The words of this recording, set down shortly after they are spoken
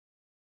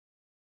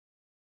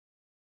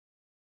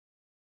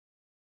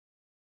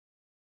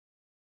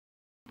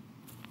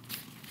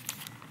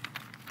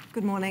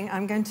Good morning.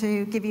 I'm going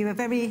to give you a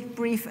very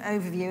brief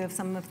overview of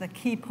some of the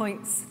key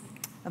points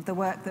of the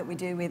work that we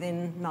do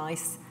within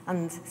NICE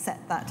and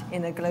set that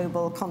in a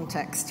global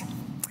context.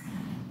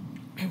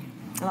 And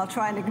I'll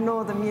try and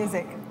ignore the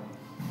music.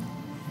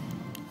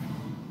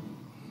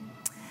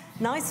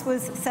 NICE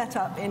was set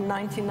up in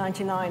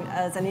 1999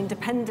 as an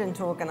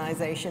independent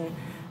organization,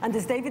 and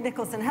as David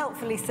Nicholson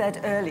helpfully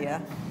said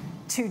earlier,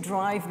 to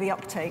drive the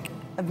uptake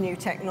of new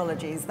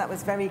technologies. That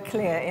was very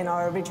clear in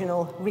our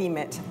original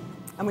remit.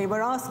 And we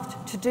were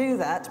asked to do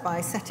that by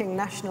setting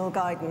national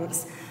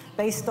guidance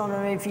based on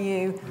a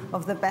review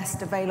of the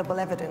best available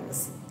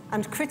evidence,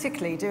 and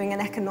critically doing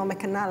an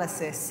economic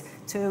analysis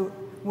to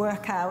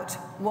work out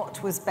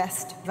what was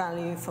best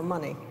value for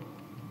money.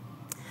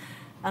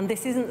 And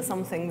this isn't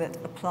something that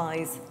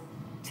applies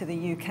to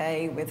the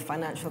UK with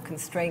financial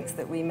constraints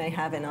that we may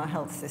have in our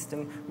health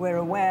system. We're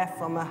aware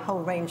from a whole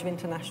range of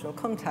international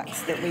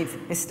contacts that we've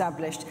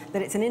established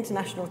that it's an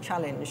international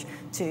challenge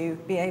to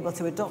be able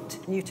to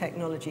adopt new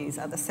technologies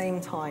at the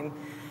same time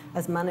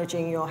as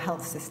managing your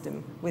health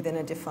system within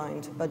a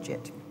defined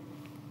budget.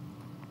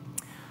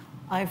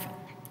 I've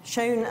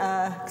shown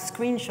a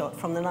screenshot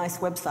from the NICE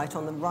website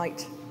on the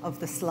right of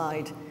the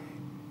slide,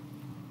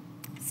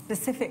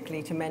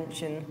 specifically to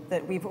mention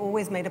that we've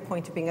always made a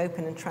point of being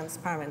open and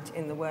transparent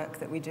in the work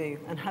that we do,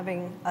 and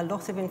having a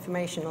lot of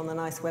information on the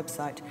NICE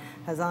website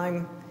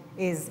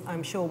is,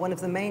 I'm sure, one of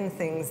the main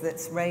things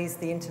that's raised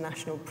the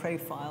international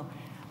profile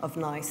of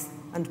NICE,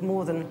 and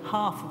more than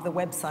half of the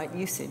website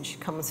usage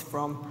comes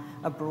from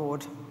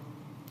abroad.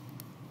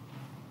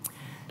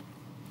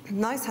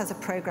 NICE has a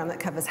program that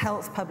covers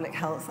health, public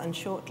health, and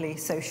shortly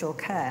social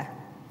care.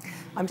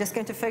 I'm just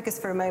going to focus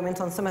for a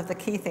moment on some of the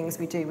key things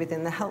we do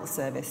within the health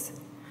service.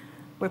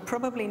 We're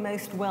probably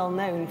most well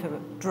known for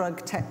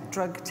drug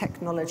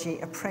technology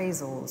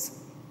appraisals.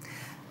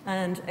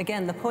 And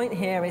again, the point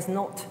here is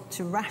not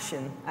to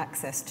ration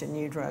access to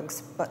new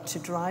drugs, but to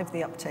drive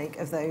the uptake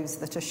of those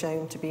that are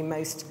shown to be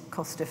most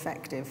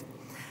cost-effective.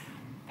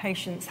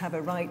 Patients have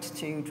a right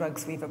to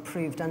drugs we've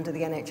approved under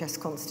the NHS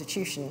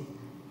Constitution,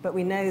 but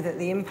we know that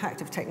the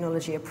impact of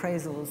technology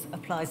appraisals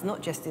applies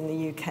not just in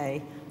the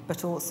UK,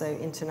 but also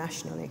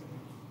internationally.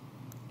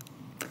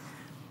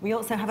 We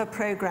also have a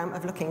program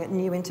of looking at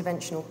new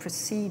interventional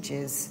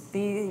procedures.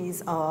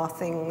 These are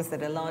things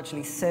that are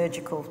largely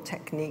surgical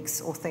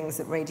techniques or things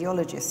that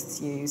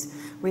radiologists use.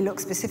 We look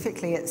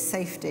specifically at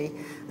safety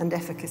and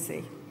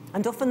efficacy.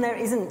 And often there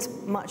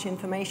isn't much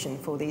information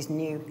for these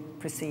new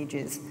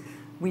procedures.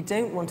 We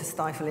don't want to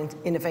stifle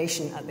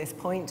innovation at this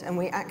point, and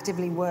we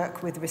actively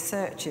work with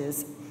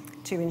researchers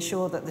to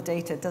ensure that the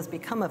data does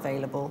become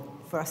available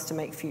for us to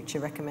make future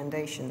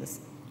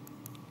recommendations.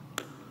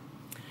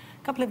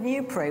 A couple of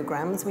new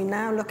programs. We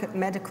now look at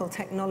medical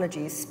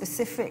technologies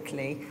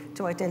specifically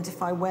to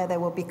identify where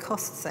there will be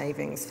cost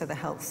savings for the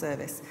health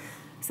service.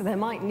 So there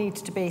might need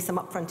to be some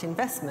upfront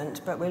investment,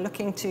 but we're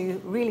looking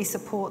to really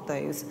support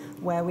those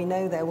where we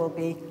know there will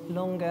be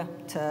longer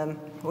term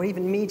or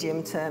even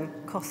medium term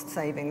cost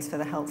savings for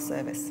the health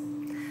service.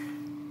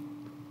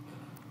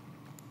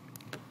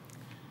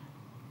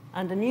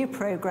 And a new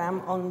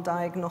program on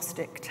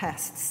diagnostic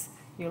tests.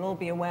 You'll all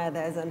be aware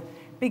there's a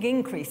big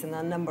increase in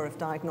the number of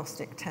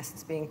diagnostic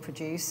tests being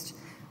produced,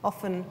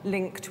 often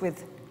linked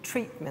with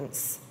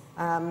treatments,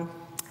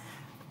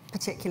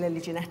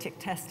 particularly genetic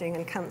testing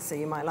and cancer,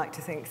 you might like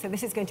to think. So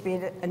this is going to be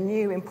a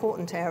new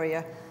important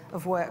area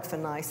of work for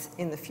NICE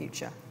in the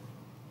future.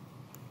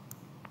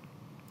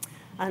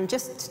 And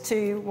just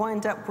to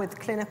wind up with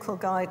clinical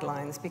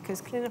guidelines,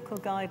 because clinical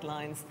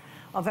guidelines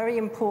are very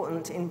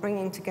important in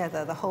bringing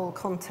together the whole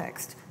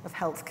context of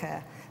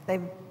healthcare.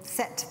 They've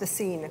set the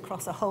scene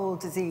across a whole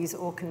disease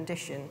or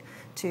condition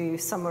to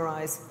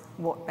summarize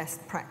what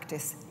best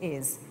practice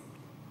is.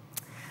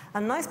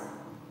 And NICE,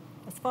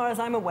 as far as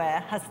I'm aware,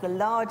 has the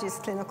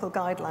largest clinical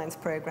guidelines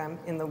program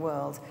in the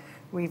world.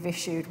 We've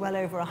issued well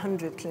over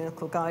 100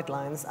 clinical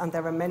guidelines, and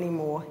there are many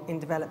more in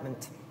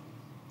development.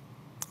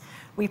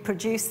 We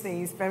produce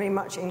these very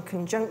much in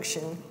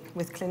conjunction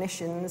with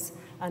clinicians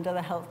and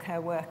other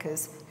healthcare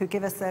workers who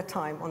give us their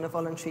time on a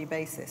voluntary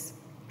basis.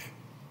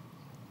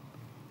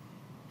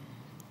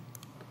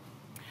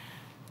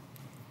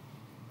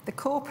 The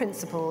core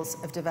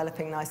principles of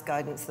developing NICE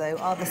guidance, though,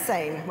 are the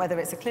same, whether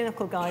it's a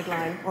clinical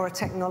guideline or a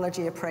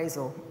technology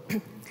appraisal.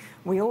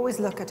 We always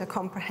look at a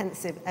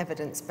comprehensive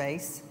evidence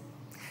base.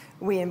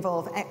 We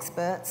involve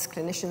experts,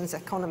 clinicians,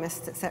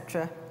 economists,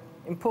 etc.,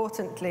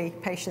 importantly,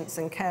 patients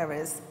and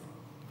carers.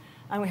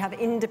 And we have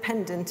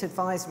independent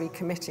advisory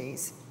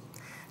committees.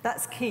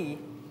 That's key,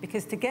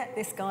 because to get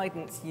this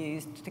guidance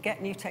used, to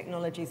get new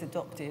technologies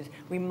adopted,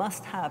 we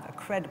must have a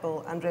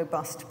credible and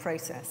robust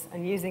process,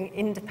 and using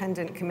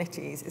independent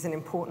committees is an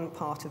important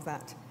part of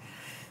that.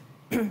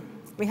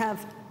 We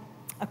have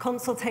a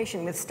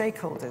consultation with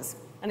stakeholders,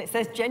 and it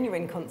says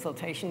genuine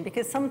consultation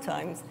because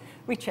sometimes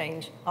we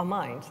change our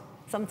mind.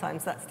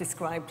 Sometimes that's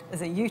described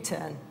as a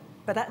U-turn,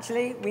 but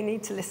actually we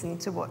need to listen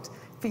to what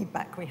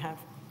feedback we have.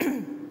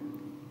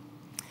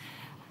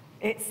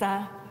 It's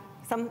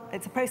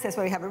a process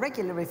where we have a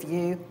regular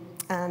review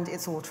and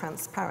it's all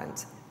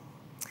transparent.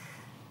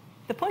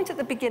 The point at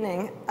the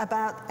beginning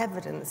about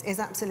evidence is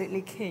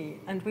absolutely key,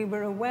 and we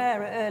were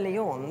aware early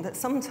on that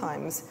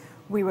sometimes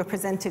we were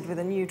presented with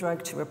a new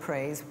drug to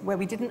appraise where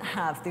we didn't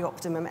have the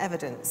optimum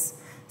evidence.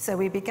 So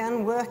we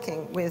began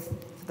working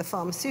with the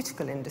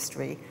pharmaceutical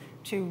industry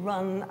to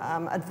run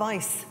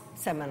advice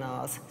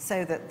seminars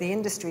so that the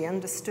industry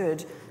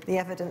understood the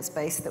evidence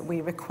base that we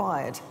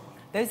required.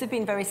 Those have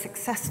been very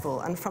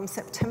successful, and from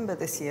September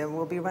this year,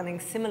 we'll be running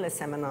similar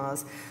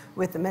seminars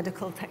with the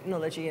medical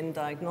technology and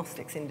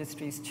diagnostics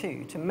industries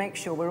too, to make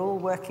sure we're all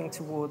working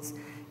towards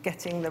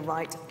getting the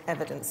right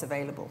evidence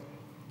available.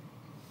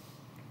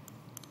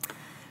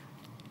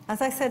 As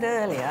I said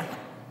earlier,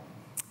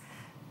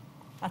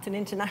 at an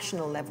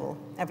international level,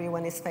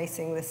 everyone is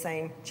facing the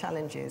same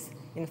challenges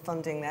in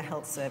funding their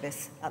health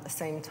service at the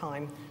same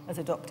time as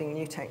adopting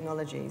new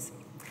technologies.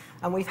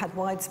 And we've had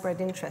widespread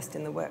interest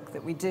in the work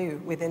that we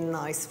do within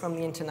NICE from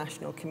the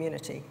international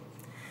community.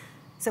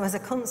 So as a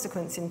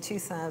consequence, in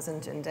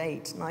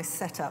 2008, NICE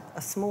set up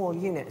a small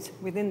unit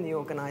within the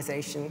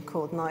organisation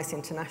called NICE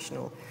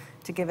International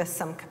to give us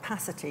some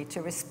capacity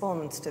to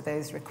respond to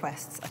those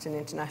requests at an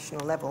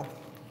international level.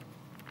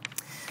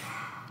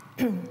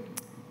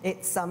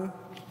 It's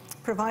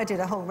provided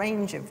a whole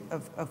range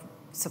of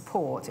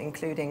support,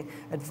 including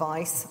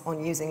advice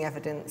on using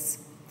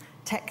evidence,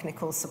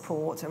 technical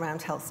support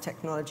around health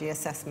technology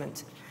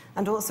assessment,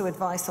 and also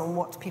advice on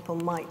what people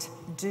might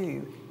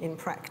do in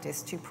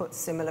practice to put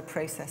similar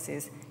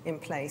processes in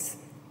place.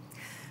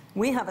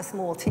 We have a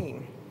small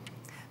team,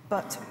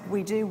 but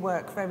we do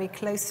work very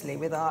closely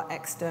with our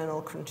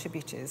external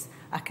contributors,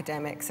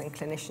 academics and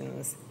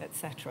clinicians,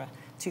 etc.,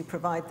 to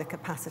provide the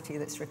capacity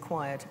that's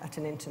required at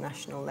an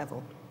international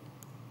level.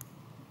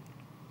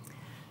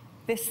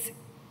 This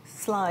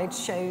slide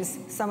shows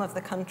some of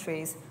the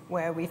countries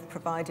where we've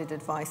provided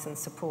advice and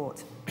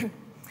support.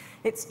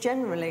 It's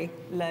generally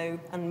low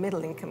and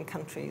middle income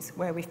countries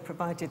where we've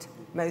provided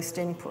most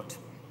input.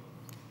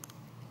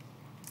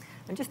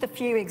 And just a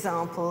few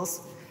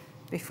examples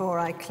before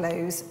I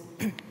close.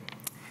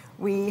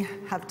 We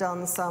have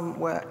done some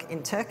work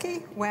in Turkey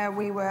where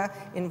we were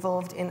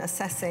involved in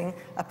assessing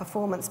a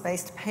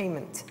performance-based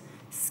payment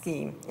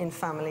scheme in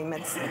family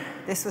medicine.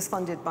 This was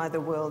funded by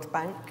the World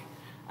Bank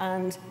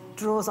and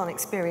draws on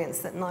experience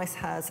that NICE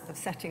has of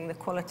setting the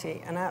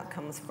quality and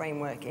outcomes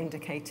framework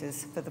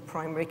indicators for the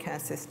primary care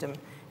system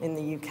in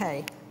the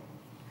UK.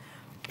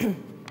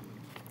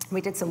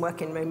 We did some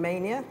work in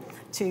Romania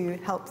to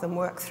help them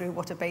work through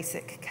what a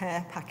basic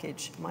care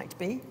package might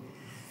be.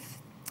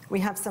 We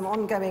have some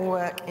ongoing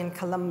work in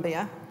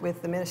Colombia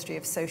with the Ministry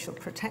of Social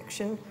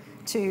Protection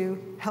to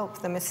help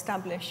them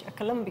establish a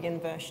Colombian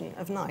version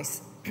of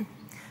NICE.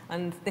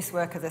 And this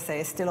work, as I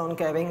say, is still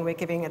ongoing. We're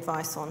giving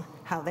advice on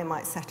how they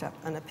might set up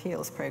an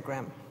appeals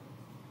program.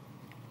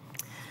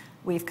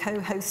 We've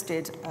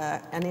co-hosted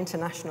an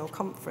international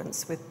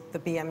conference with the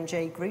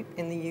BMJ group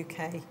in the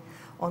UK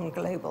on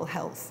global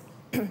health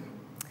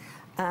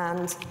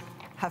and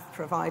have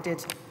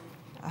provided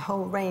a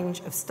whole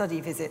range of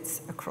study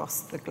visits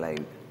across the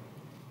globe.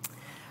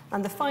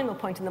 And the final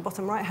point in the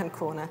bottom right-hand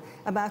corner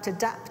about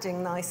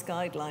adapting NICE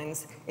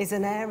guidelines is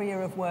an area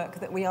of work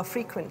that we are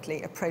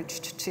frequently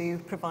approached to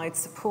provide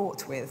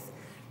support with.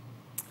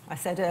 I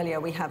said earlier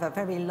we have a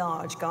very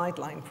large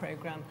guideline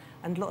program,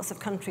 and lots of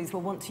countries will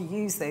want to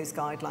use those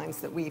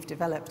guidelines that we've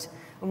developed.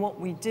 And what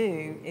we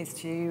do is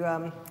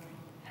to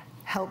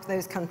help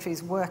those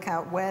countries work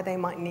out where they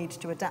might need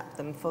to adapt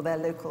them for their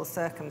local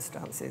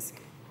circumstances.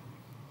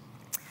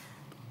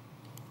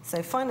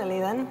 So finally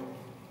then,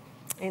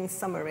 in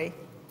summary,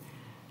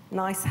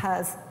 NICE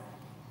has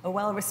a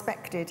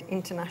well-respected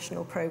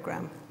international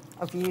program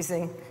of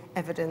using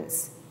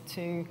evidence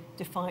to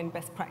define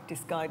best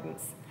practice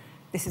guidance.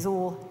 This is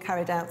all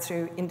carried out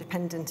through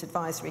independent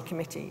advisory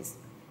committees.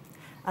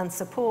 And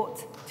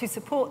to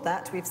support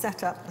that, we've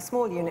set up a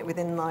small unit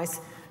within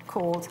NICE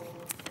called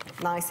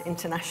NICE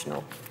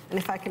International. And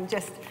if I can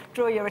just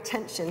draw your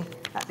attention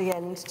at the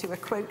end to a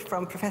quote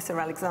from Professor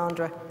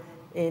Alexandra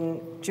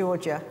in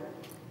Georgia,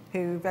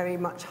 who very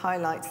much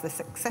highlights the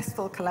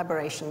successful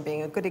collaboration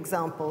being a good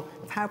example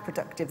of how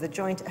productive the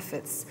joint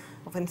efforts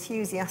of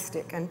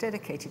enthusiastic and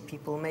dedicated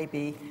people may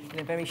be in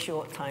a very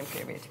short time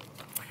period.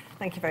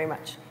 Thank you very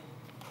much.